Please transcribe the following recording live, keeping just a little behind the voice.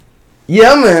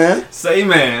Yeah, man. Say,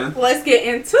 man. Let's get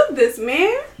into this,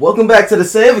 man. Welcome back to the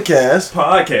Savercast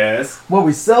Podcast. where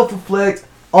we self-reflect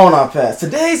on our past.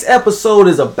 Today's episode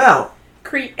is about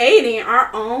Creating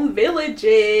our own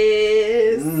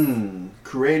villages.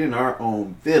 Creating our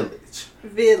own village.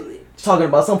 talking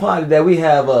about somebody that we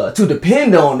have to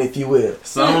depend on, if you will.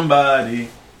 Somebody.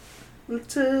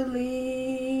 To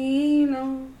lean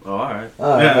on. Oh, alright.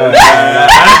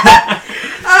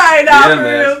 Alright,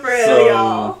 now for real,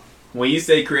 y'all. When you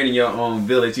say creating your own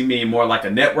village, you mean more like a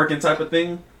networking type of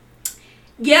thing?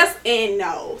 Yes and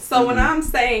no. So when I'm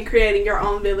saying creating your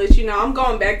own village, I'm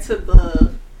going back to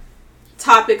the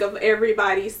topic of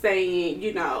everybody saying,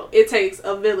 it takes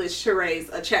a village to raise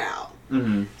a child.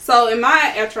 Mm-hmm. So in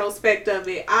my retrospect of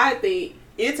it, I think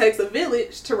it takes a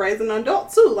village to raise an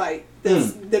adult too. Like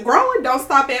the growing don't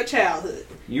stop at childhood.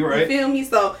 You right. You feel me?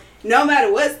 So no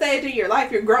matter what stage of your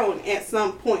life, you're growing at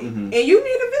some point. And you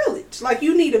need a village. Like,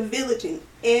 you need a village in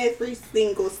every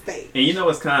single state. And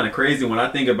it's kind of crazy when I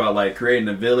think about, like, creating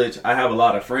a village. I have a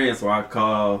lot of friends where I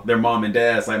call their mom and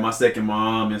dads, like, my second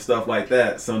mom and stuff like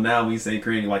that. So now we say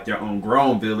creating, like, your own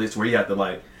grown village where you have to,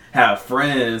 like, have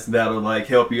friends that'll, like,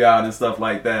 help you out and stuff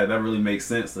like that. That really makes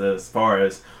sense as far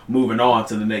as moving on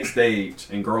to the next stage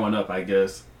and growing up, I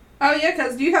guess. Oh, yeah,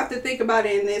 because you have to think about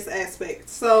it in this aspect.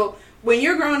 So when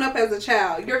you're growing up as a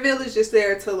child, your village is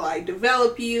there to, like,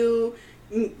 develop you,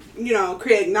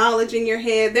 create knowledge in your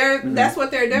head. That's what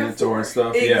they're there Mentor for. And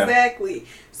stuff. Exactly. Yeah.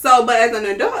 So, but as an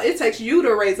adult, it takes you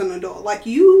to raise an adult. Like,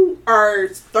 you are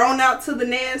thrown out to the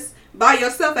nest by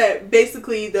yourself at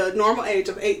basically the normal age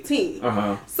of 18.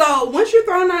 So once you're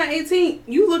thrown out at 18,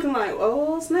 you looking like,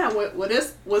 oh snap,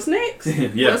 what's next?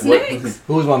 Yeah, what's next?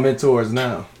 Who's my mentors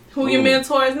now? Who your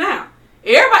mentors now?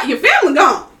 Everybody, your family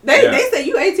gone. They say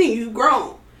you 18, you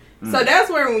grown. So that's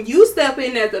where when you step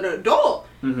in as an adult,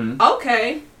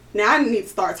 okay, now I need to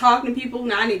start talking to people.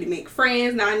 Now I need to make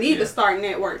friends. Now I need to start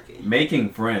networking. Making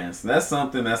friends. That's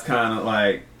something that's kind of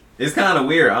like, it's kind of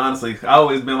weird, honestly. I've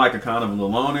always been like a kind of a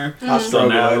loner. So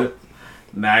now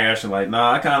I actually like,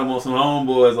 I kind of want some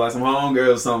homeboys, like some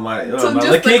homegirls or something like,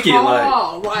 let's kick it.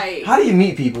 Like, how do you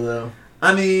meet people though?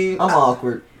 I mean, I'm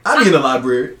awkward. I'm in the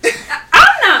library.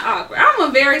 I'm not awkward. I'm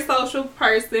a very social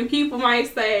person. People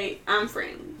might say I'm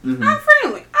friendly. I'm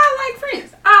friendly. I like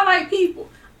friends. I like people.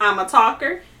 I'm a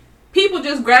talker. People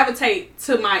just gravitate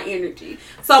to my energy.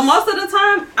 So most of the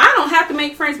time, I don't have to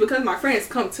make friends because my friends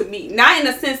come to me. Not in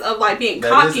the sense of like being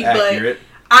cocky, but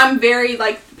I'm very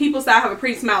like, people say I have a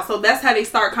pretty smile. So that's how they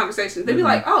start conversations. They be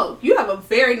like, oh, you have a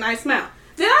very nice smile.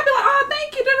 Then I'd be like, oh,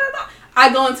 thank you. Da, da, da.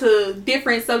 I go into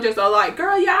different subjects are like,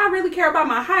 girl, I really care about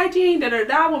my hygiene. Da, da,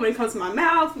 da. When it comes to my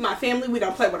mouth, my family, we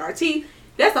don't play with our teeth.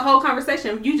 That's the whole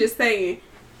conversation. You just saying,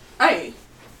 hey,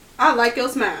 I like your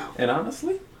smile. And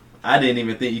honestly, I didn't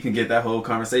even think you can get that whole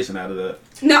conversation out of that.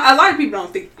 No, a lot of people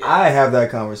don't think that. I have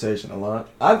that conversation a lot.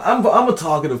 I'm a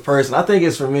talkative person. I think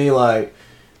it's for me, like,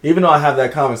 even though I have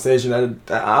that conversation,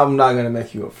 I'm not going to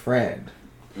make you a friend.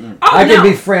 I can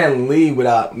be friendly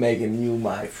without making you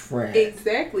my friend.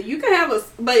 Exactly. You can have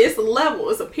but it's a level.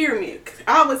 It's a pyramid.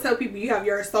 I always tell people you have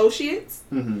your associates,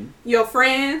 your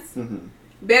friends,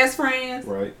 best friends,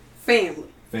 family.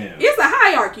 It's a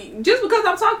hierarchy. Just because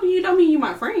I'm talking to you don't mean you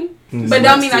my friend. But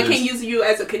don't mean I can't use you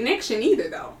as a connection either,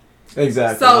 though.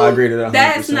 Exactly. So I agree to that 100%.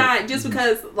 That's not just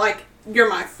because like you're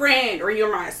my friend or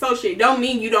you're my associate don't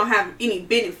mean you don't have any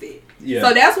benefit. Yeah.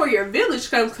 So that's where your village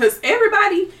comes, because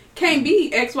everybody can't be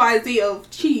XYZ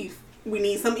of chief. We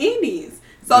need some Indians.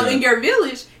 So in your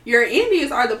village, your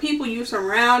Indians are the people you're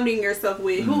surrounding yourself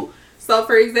with. So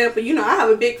for example, I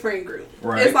have a big friend group.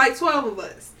 Right. It's like 12 of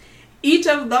us. Each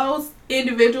of those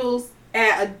individuals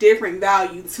add a different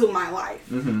value to my life.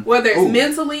 Whether it's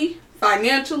mentally,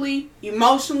 financially,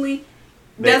 emotionally,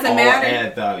 doesn't matter.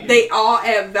 Add value. They all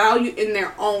add value in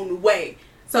their own way.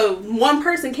 So one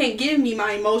person can't give me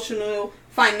my emotional,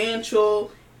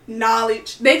 financial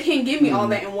knowledge. They can't give me all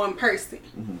that in one person.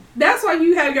 That's why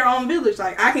you have your own village.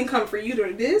 Like, I can come for you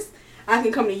to this. I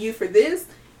can come to you for this.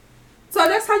 So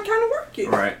that's how you kind of work it.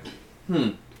 Right.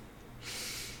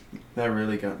 That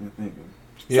really got me thinking.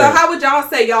 So how would y'all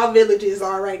say y'all villages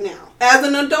are right now? As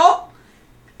an adult,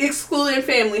 excluding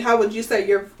family, how would you say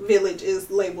your village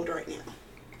is labeled right now?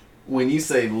 When you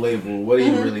say label, what do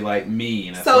you really like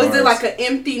mean? So is it like an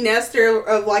empty nester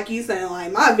of like you saying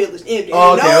like my village empty?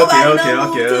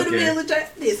 Okay. To the village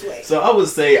this way. So I would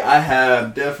say I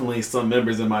have definitely some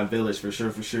members in my village for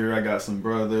sure. I got some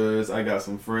brothers, I got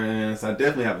some friends, I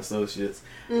definitely have associates.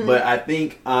 But I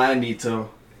think I need to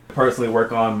personally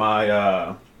work on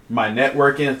my my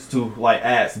networking to like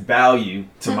add value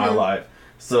to my life.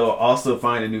 So also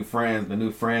finding new friends, but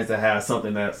new friends that have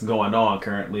something that's going on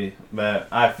currently that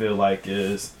I feel like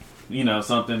is,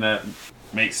 something that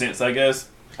makes sense, I guess.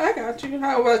 I got you.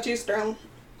 How about you, Sterling?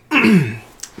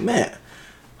 Man.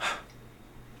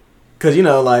 Because,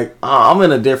 I'm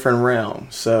in a different realm.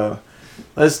 So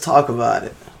let's talk about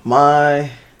it.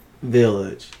 My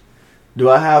village.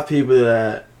 Do I have people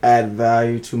that add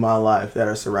value to my life that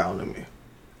are surrounding me?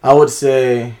 I would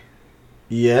say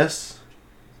yes.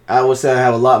 I would say I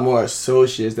have a lot more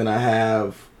associates than I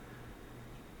have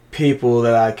people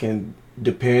that I can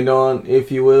depend on, if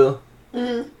you will.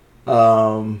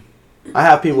 Mm-hmm. I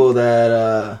have people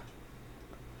that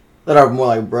are more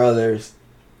like brothers,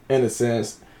 in a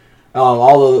sense.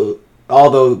 Although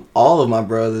all of my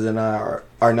brothers and I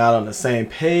are not on the same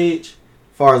page,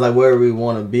 as far as like where we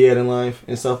want to be at in life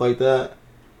and stuff like that,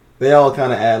 they all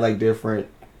kind of add like different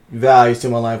values to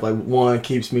my life. Like one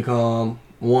keeps me calm.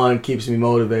 One keeps me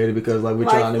motivated because like we're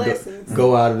trying to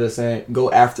go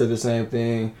after the same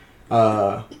thing.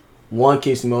 One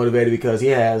keeps me motivated because he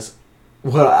has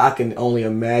what I can only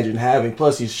imagine having.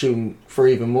 Plus he's shooting for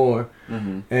even more.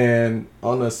 Mm-hmm. And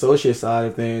on the associate side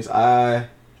of things, I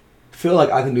feel like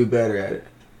I can do better at it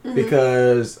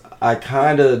because I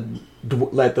kind of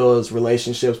let those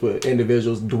relationships with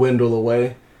individuals dwindle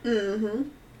away.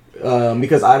 Mm-hmm.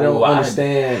 Because I don't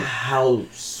understand how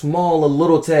small a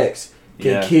little text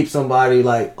can keep somebody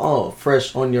like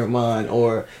fresh on your mind,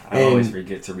 I always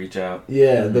forget to reach out.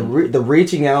 Yeah, the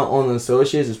reaching out on the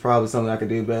associates is probably something I could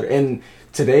do better. In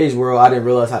today's world, I didn't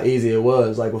realize how easy it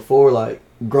was. Like before, like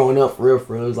growing up for real,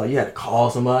 it was like you had to call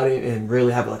somebody and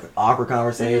really have like an awkward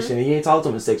conversation, and you ain't talked to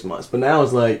them in 6 months. But now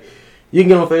it's like you can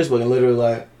get on Facebook and literally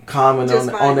like comment on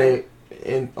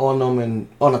them and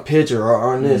on a picture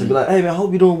or on this and be like, hey man, I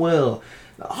hope you're doing well.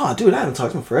 Oh, dude, I haven't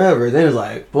talked to him forever. Then it's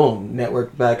like, boom,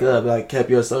 network back up. Like, kept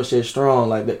your associate strong.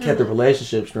 Like, that kept the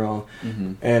relationship strong.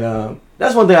 Mm-hmm. And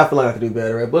that's one thing I feel like I could do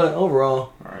better at. But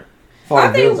overall,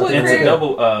 and to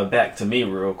double back to me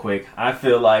real quick, I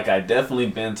feel like I've definitely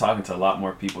been talking to a lot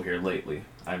more people here lately.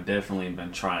 I've definitely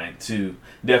been trying to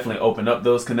open up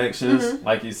those connections,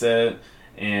 like you said,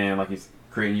 and like you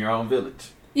creating your own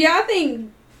village. Yeah, I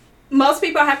think most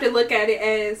people have to look at it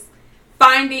as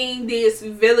finding these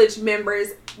village members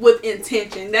with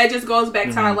intention. That just goes back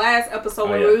to our last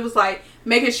episode where it was like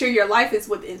making sure your life is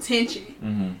with intention.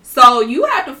 Mm-hmm. So you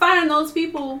have to find those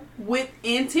people with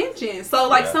intention. So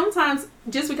like sometimes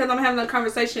just because I'm having a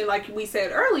conversation like we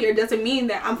said earlier doesn't mean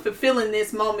that I'm fulfilling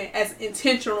this moment as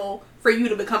intentional for you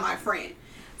to become my friend.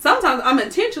 Sometimes I'm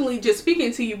intentionally just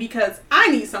speaking to you because I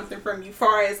need something from you.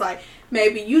 Far as like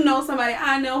maybe you know somebody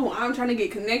I know who I'm trying to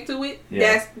get connected with.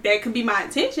 Yeah. That could be my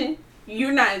intention.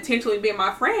 You're not intentionally being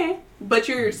my friend, but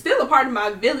you're still a part of my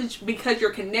village because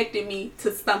you're connecting me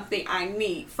to something I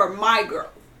need for my growth.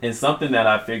 And something that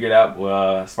I figured out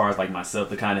as far as like myself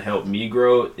to kind of help me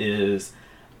grow is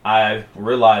I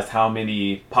realized how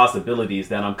many possibilities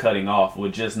that I'm cutting off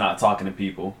with just not talking to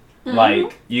people. Mm-hmm.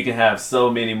 Like you can have so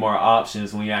many more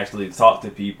options when you actually talk to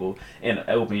people and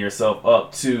open yourself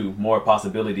up to more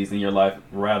possibilities in your life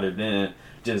rather than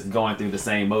just going through the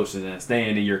same motions and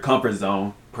staying in your comfort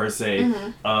zone per se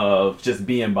of just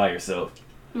being by yourself.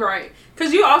 Right.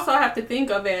 Because you also have to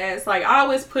think of it as like I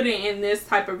always put it in this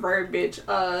type of verbiage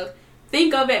of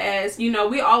think of it as,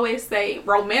 we always say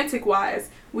romantic wise,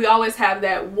 we always have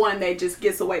that one that just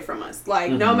gets away from us.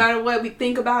 Like no matter what we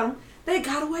think about them, they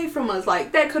got away from us.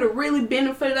 Like that could have really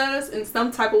benefited us in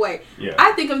some type of way. Yeah.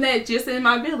 I think of that just in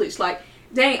my village. Like,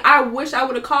 dang, I wish I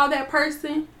would have called that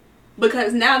person.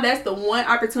 Because now that's the one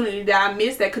opportunity that I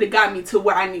missed that could have got me to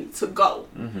where I need to go.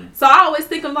 Mm-hmm. So I always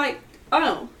think of like,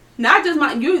 not just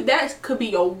that could be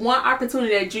your one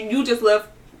opportunity that you just left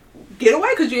get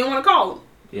away because you didn't want to call them.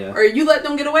 Yeah. Or you let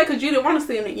them get away because you didn't want to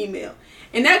send an email.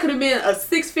 And that could have been a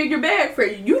 6-figure bag for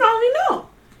you. You don't even know.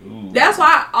 Ooh. That's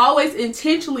why I always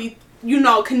intentionally,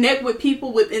 connect with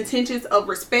people with intentions of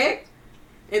respect,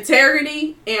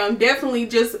 integrity, and definitely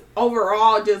just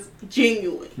overall just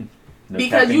genuine. No,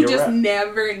 because you just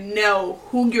never know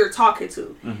who you're talking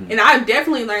to. Mm-hmm. And I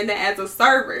definitely learned that as a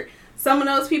server. Some of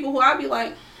those people who I'd be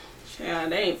like, yeah,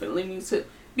 they ain't finna leave me tips.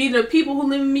 Be the people who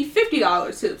leave me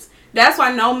 $50 tips. That's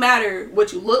why no matter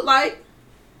what you look like,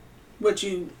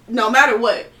 no matter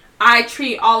what, I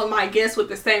treat all of my guests with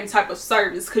the same type of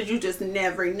service because you just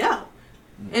never know.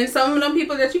 Mm-hmm. And some of them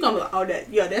people that you're going to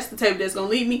be like, that's the table that's going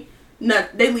to leave me.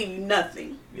 They leave you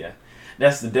nothing. Yeah.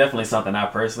 That's definitely something I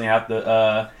personally have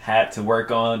to had to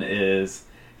work on is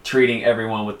treating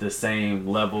everyone with the same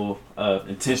level of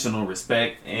intentional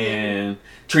respect and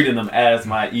treating them as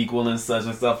my equal and such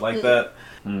and stuff like that.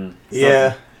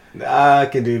 Yeah, I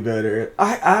can do better.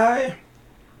 I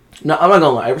No, I'm not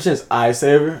gonna lie. Ever since I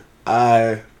Saver,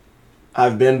 I've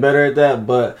been better at that.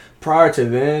 But prior to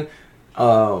then,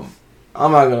 I'm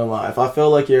not gonna lie. If I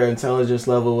felt like your intelligence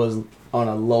level was on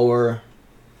a lower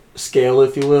scale,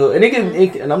 if you will, and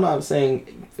and I'm not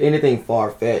saying anything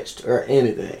far fetched or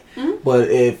anything, but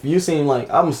if you seem like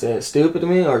I'm saying stupid to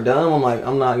me or dumb, I'm like,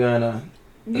 I'm not gonna.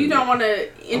 You don't want to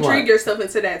intrigue yourself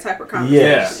into that type of conversation.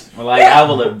 Yes. Yeah. Well, like, I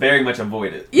will very much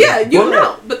avoid it. Yeah,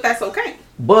 but that's okay.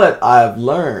 But I've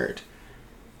learned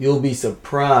you'll be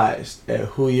surprised at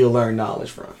who you'll learn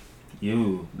knowledge from.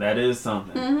 That is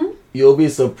something. Mm-hmm. You'll be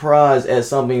surprised at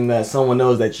something that someone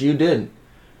knows that you didn't.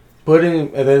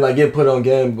 And then like get put on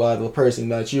game by the person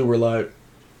that you were like,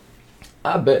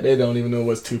 I bet they don't even know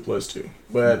what's 2 + 2.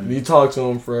 But you talk to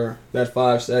them for that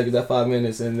 5 seconds, that 5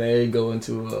 minutes, and they go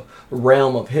into a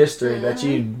realm of history that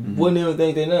you wouldn't even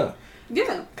think they know.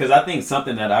 Yeah. Because I think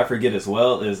something that I forget as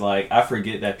well is, like, I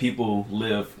forget that people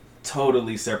live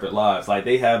totally separate lives. Like,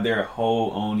 they have their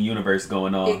whole own universe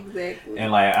going on. Exactly.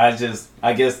 And, like,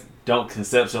 I guess don't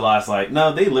conceptualize, like,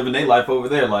 no, they living their life over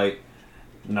there. Like,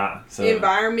 nah. So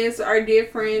environments are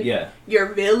different. Yeah.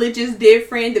 Your village is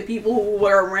different. The people who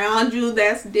were around you,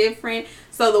 that's different.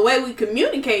 So the way we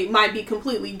communicate might be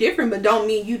completely different, but don't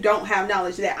mean you don't have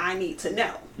knowledge that I need to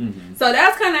know. Mm-hmm. So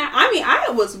that's kind of, I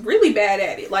was really bad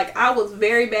at it. Like, I was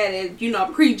very bad at,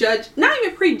 not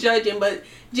even prejudging, but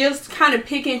just kind of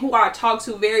picking who I talk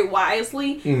to very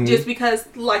wisely. Just because,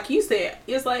 like you said,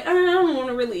 it's like, I don't want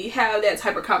to really have that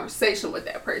type of conversation with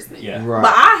that person. Yeah. Right.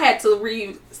 But I had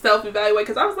to self-evaluate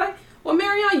because I was like, well,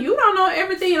 Marianne, you don't know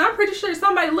everything, and I'm pretty sure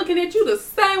somebody looking at you the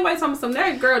same way. Some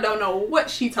that girl don't know what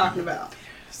she talking about.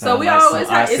 So we always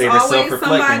have, it's always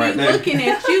somebody looking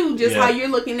at you just how you're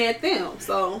looking at them.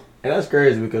 So, and that's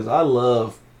crazy because I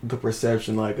love the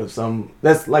perception like of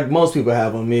that's like most people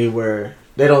have on me where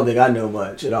they don't think I know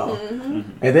much at all.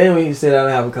 And then when you sit down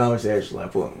and have a conversation,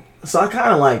 like, boom. So I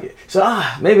kind of like it. So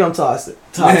maybe I'm toxic,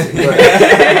 but,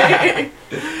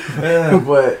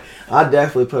 but I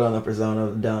definitely put on a persona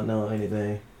of don't know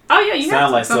anything. Oh yeah, you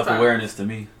sound like self-awareness to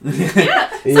me.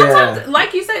 Sometimes,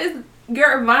 like you said, it's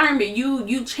your environment.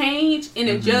 You change and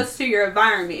adjust to your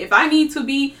environment. If I need to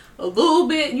be a little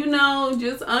bit,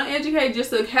 just uneducated, just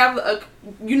to have a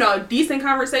decent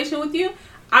conversation with you,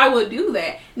 I would do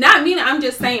that. Not meaning I'm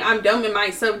just saying I'm dumbing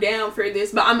myself down for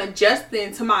this, but I'm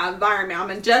adjusting to my environment. I'm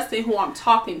adjusting who I'm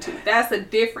talking to. That's a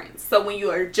difference. So when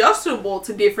you are adjustable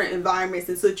to different environments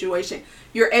and situations,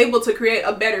 you're able to create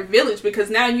a better village because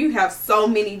now you have so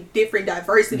many different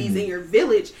diversities in your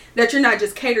village that you're not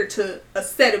just catered to a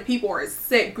set of people or a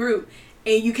set group,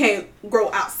 and you can't grow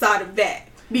outside of that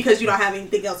because you don't have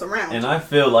anything else around. And I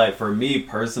feel like for me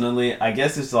personally, I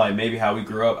guess it's like maybe how we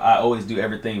grew up. I always do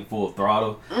everything full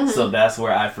throttle. So that's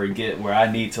where I forget where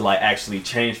I need to like actually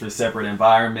change for separate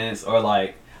environments, or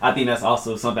like I think that's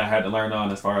also something I had to learn on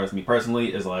as far as me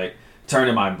personally is like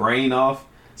turning my brain off.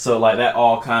 So like that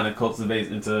all kind of cultivates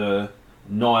into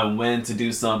knowing when to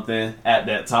do something at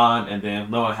that time and then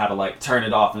knowing how to like turn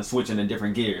it off and switch into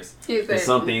different gears. Exactly.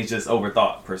 Some things just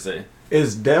overthought per se.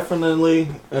 It's definitely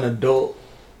an adult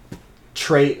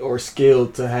trait or skill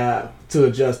to have to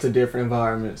adjust to different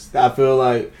environments. I feel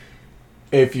like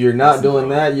if you're not doing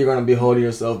that, you're going to be holding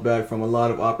yourself back from a lot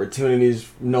of opportunities,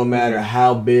 no matter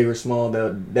how big or small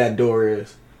that door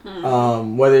is.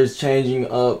 Whether it's changing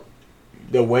up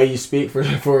the way you speak for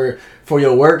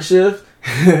your work shift,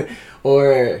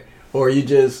 or you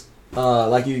just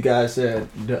like you guys said,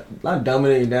 not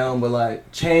dumbing it down, but like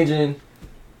changing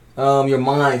your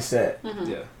mindset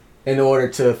in order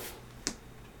to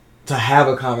have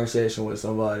a conversation with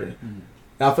somebody. And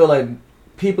I feel like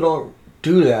people don't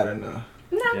do that enough.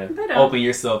 No, they don't. Open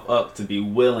yourself up to be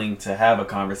willing to have a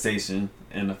conversation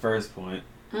in the first point.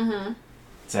 To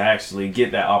actually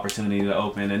get that opportunity to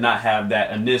open and not have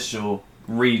that initial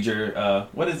read your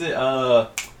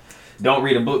don't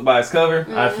read a book by its cover.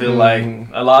 I feel like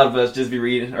a lot of us just be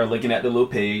reading or looking at the little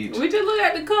page. We just look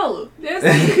at the color. That's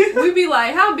it. We be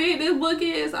like, how big this book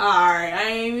is? Alright, I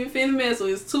ain't even finna mess with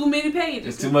it. It's too many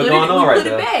pages. It's too much going on right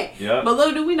there. Put it back. Yep. But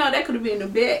little do we know that could have been the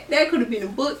bag. That could have been a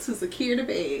book to secure the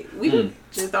bag. We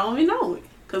just don't even know it.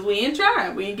 Because we ain't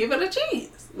tried. We ain't give it a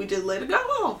chance. We just let it go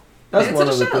on. That's one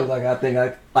of the things like I think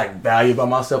I like value about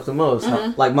myself the most.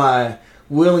 Like my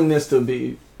willingness to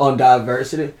be on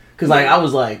diversity. Because like I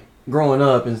was like growing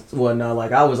up and whatnot,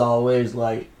 like I was always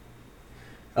like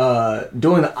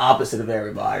doing the opposite of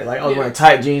everybody. Like I was wearing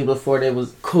tight jeans before they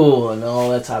was cool and all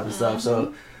that type of stuff.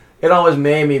 So it always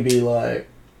made me be like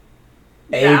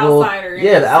able,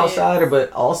 the outsider,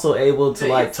 but also able to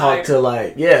like talk to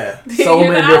like so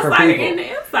many different people.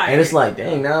 And it's like,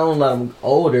 dang, now that I'm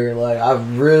older, like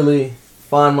I've really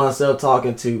find myself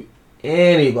talking to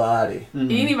anybody.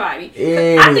 Anybody.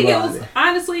 Anybody. I think it was,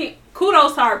 honestly,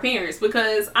 kudos to our parents,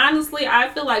 because honestly, I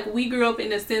feel like we grew up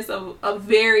in a sense of a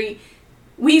very,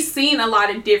 we've seen a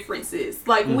lot of differences.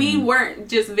 Like, we weren't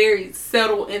just very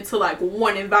settled into like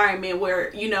one environment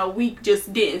where, you know, we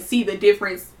just didn't see the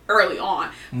difference early on.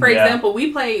 For example,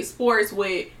 we played sports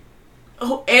with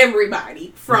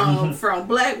everybody from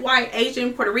black, white,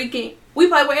 Asian, Puerto Rican. We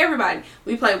played with everybody.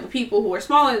 We played with people who were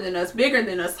smaller than us, bigger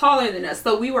than us, taller than us.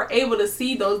 So we were able to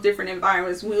see those different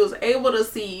environments. We was able to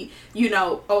see, you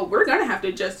know, oh, we're gonna have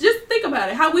to just think about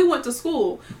it. How we went to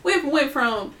school. We went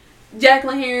from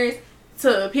Jacqueline Harris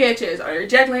to PHS, or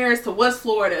Jacqueline Harris to West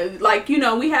Florida. Like, you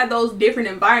know, we had those different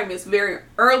environments very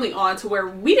early on, to where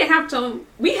we had to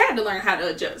learn how to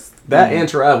adjust. That and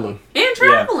traveling.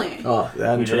 Oh,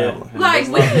 that and traveling. Like,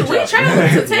 we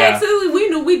traveled to Texas. We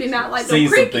knew we did not like the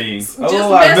crickets. I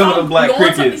remember the black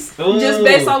crickets. Just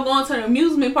based off going to the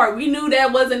amusement park, we knew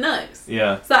that wasn't us.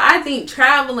 Yeah. So I think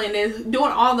traveling and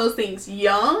doing all those things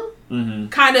young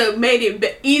kind of made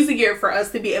it easier for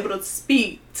us to be able to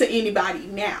speak to anybody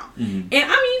now. And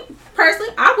I mean,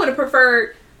 personally, I would have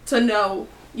preferred to know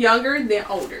younger than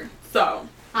older. So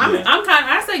I'm kind of,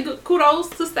 I say kudos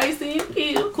to Stacey and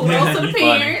Kill. Kudos to the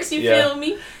parents. You feel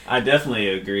me? I definitely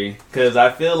agree, because I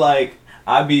feel like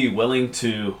I'd be willing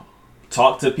to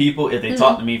talk to people if they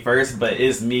talk to me first, but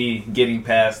it's me getting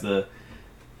past the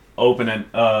opening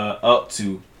up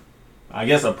to, I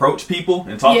guess, approach people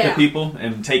and talk to people,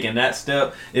 and taking that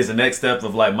step is the next step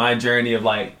of like my journey of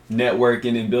like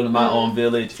networking and building my own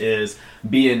village, is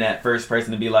being that first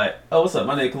person to be like, oh, what's up,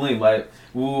 my name Kaleem, like,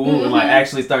 woo, and like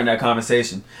actually starting that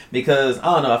conversation. Because I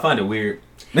don't know, I find it weird.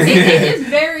 It is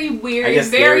very weird. It's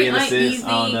very uneasy.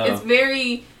 It's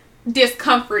very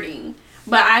discomforting.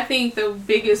 But I think the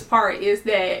biggest part is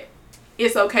that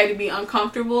it's okay to be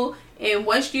uncomfortable. And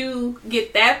once you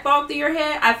get that thought to your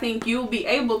head, I think you'll be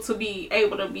able to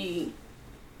be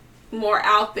more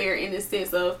out there, in the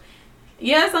sense of,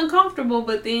 yeah, it's uncomfortable,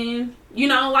 but then, you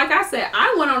know, like I said,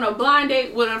 I went on a blind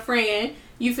date with a friend,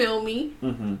 you feel me?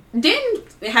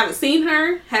 Haven't seen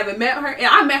her, haven't met her, and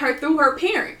I met her through her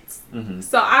parents.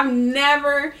 So I've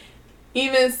never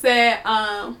even said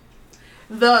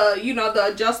the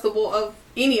adjustable of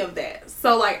any of that.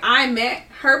 So like, I met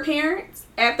her parents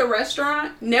at the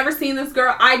restaurant, never seen this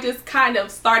girl. I just kind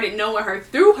of started knowing her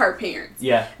through her parents.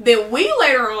 Yeah. Then we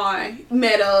later on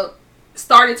met up,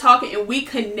 started talking, and we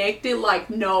connected like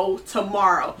no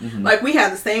tomorrow. Like, we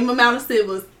had the same amount of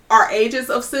siblings, our ages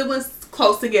of siblings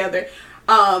close together,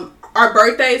 our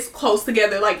birthdays close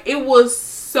together. Like, it was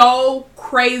so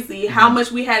crazy how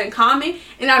much we had in common.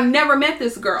 And I've never met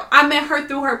this girl. I met her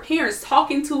through her parents.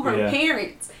 Talking to her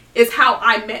parents is how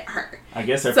I met her. I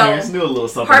guess her parents knew a little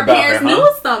something about her. Her parents knew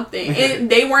something, and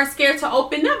they weren't scared to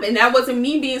open up. And that wasn't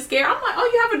me being scared. I'm like, oh,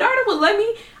 you have a daughter? Well, let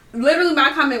me. Literally,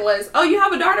 my comment was, oh, you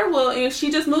have a daughter? Well, and she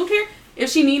just moved here. If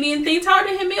she need anything, tell her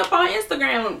to hit me up on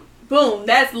Instagram. Boom.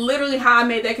 That's literally how I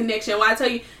made that connection. When I tell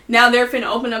you, now they're finna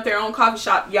open up their own coffee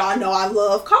shop. Y'all know I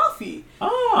love coffee.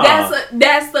 Oh.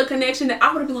 That's the connection that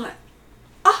I would have been like,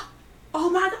 oh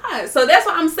my God. So that's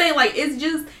what I'm saying. Like, it's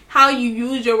just how you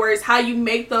use your words, how you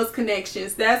make those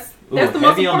connections. That's the most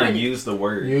important. On the use the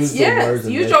words.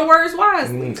 Use your words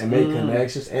wisely. And make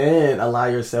connections, and allow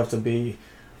yourself to be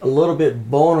a little bit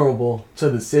vulnerable to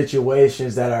the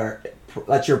situations that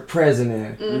you're present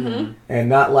in. And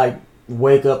not like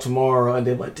wake up tomorrow and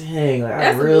they're like, dang, like,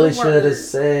 I really should have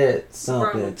said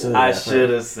something to that. I should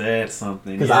have said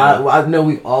something. Because I know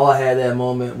we've all had that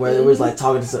moment where it was like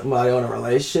talking to somebody on a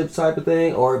relationship type of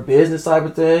thing, or a business type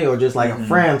of thing, or just like a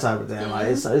friend type of thing. Like,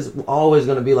 it's always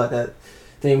going to be like that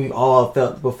thing we've all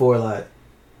felt before, like,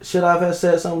 should I have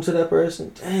said something to that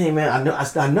person? Dang, man,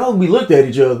 I know we looked at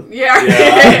each other. Yeah,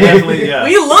 definitely,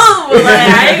 we love, like,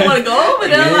 I ain't want to go over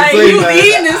there, like, you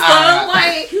eating and stuff,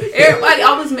 like, everybody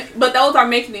always, but those are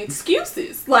making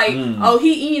excuses, like, oh,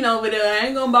 he eating over there, I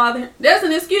ain't gonna bother him. That's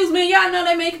an excuse, man. Y'all know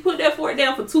they make you put that fork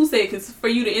down for 2 seconds for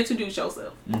you to introduce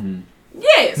yourself.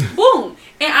 Yes, boom.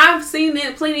 And I've seen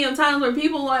that plenty of times where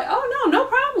people are like, oh, no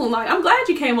problem. Like, I'm glad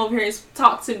you came over here and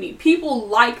talked to me. People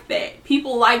like that.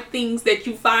 People like things that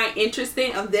you find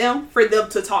interesting of them for them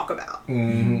to talk about.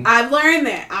 I've learned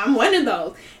that. I'm one of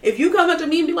those. If you come up to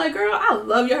me and be like, girl, I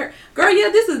love your hair. Girl, yeah,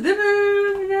 this is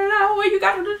where you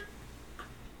got to.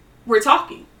 We're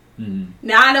talking.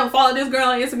 Now I don't follow this girl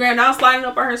on Instagram. Now I'm sliding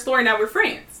up on her story. Now we're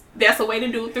friends. That's a way to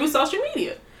do it through social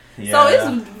media. Yeah. So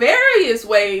it's various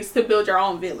ways to build your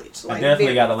own village. Like, I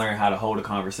definitely got to learn how to hold a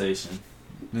conversation.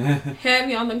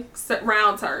 Heavy on the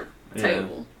round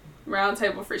table. Round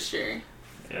table for sure.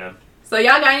 Yeah. So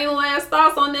y'all got any last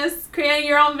thoughts on this creating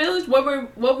your own village?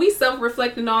 What we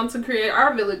self-reflecting on to create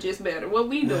our villages better? What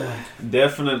we doing?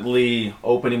 Definitely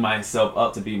opening myself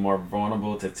up to be more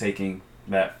vulnerable to taking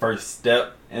that first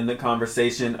step in the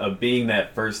conversation of being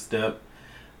that first step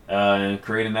and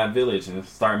creating that village and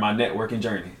starting my networking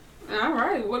journey. All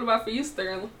right. What about for you,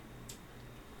 Sterling?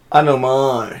 I know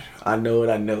mine. I know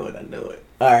it.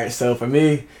 All right, so for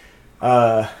me,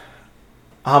 I'm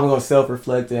going to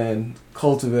self-reflect and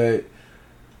cultivate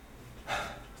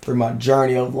through my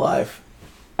journey of life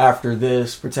after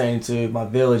this pertaining to my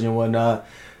village and whatnot.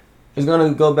 It's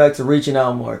going to go back to reaching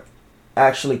out more.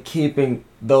 Actually keeping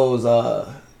those,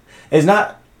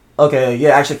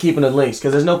 actually keeping the links.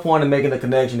 Because there's no point in making a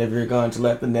connection if you're going to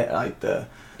let the net, like the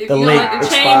link let the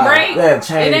expire. chain break, Yeah,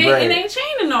 chain break. It ain't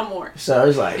chaining no more. So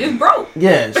it's like it's broke.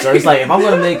 Yeah, so it's like if I'm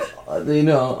gonna make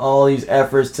all these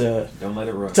efforts to don't let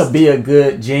it rust. To be a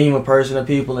good genuine person to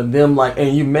people and them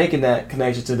and you making that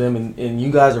connection to them and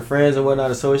you guys are friends and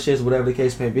whatnot, associates, whatever the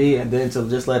case may be, and then to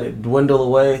just let it dwindle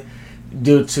away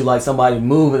due to like somebody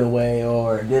moving away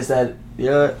or this, that,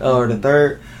 or the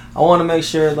third. I want to make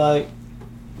sure like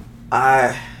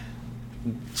I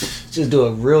just do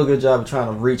a real good job of trying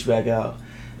to reach back out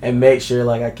and make sure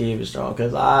like I keep it strong,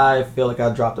 because I feel like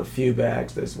I dropped a few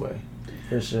bags this way,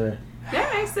 for sure.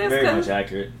 That makes sense. Very much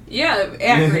accurate. Yeah,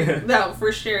 accurate. No,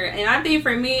 for sure. And I think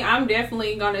for me, I'm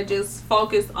definitely gonna just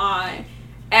focus on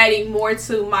adding more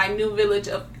to my new village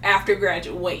of after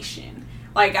graduation.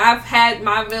 Like I've had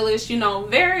my village,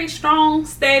 very strong,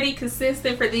 steady,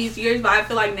 consistent for these years, but I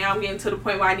feel like now I'm getting to the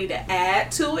point where I need to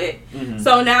add to it. Mm-hmm.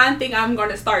 So now I think I'm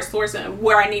gonna start sourcing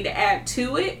where I need to add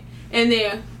to it, and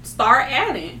then start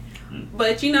adding.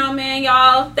 But man,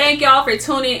 y'all, thank y'all for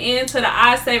tuning in to the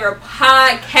iSaver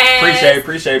podcast.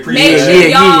 Appreciate. Make sure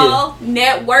y'all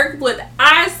network with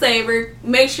iSaver.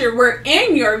 Make sure we're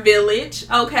in your village,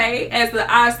 okay? As the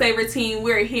iSaver team,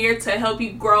 we're here to help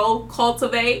you grow,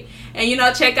 cultivate,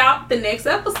 and check out the next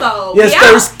episode. Yes,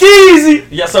 sir, skeezy.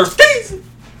 Yes, sir, skeezy.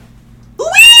 Wee!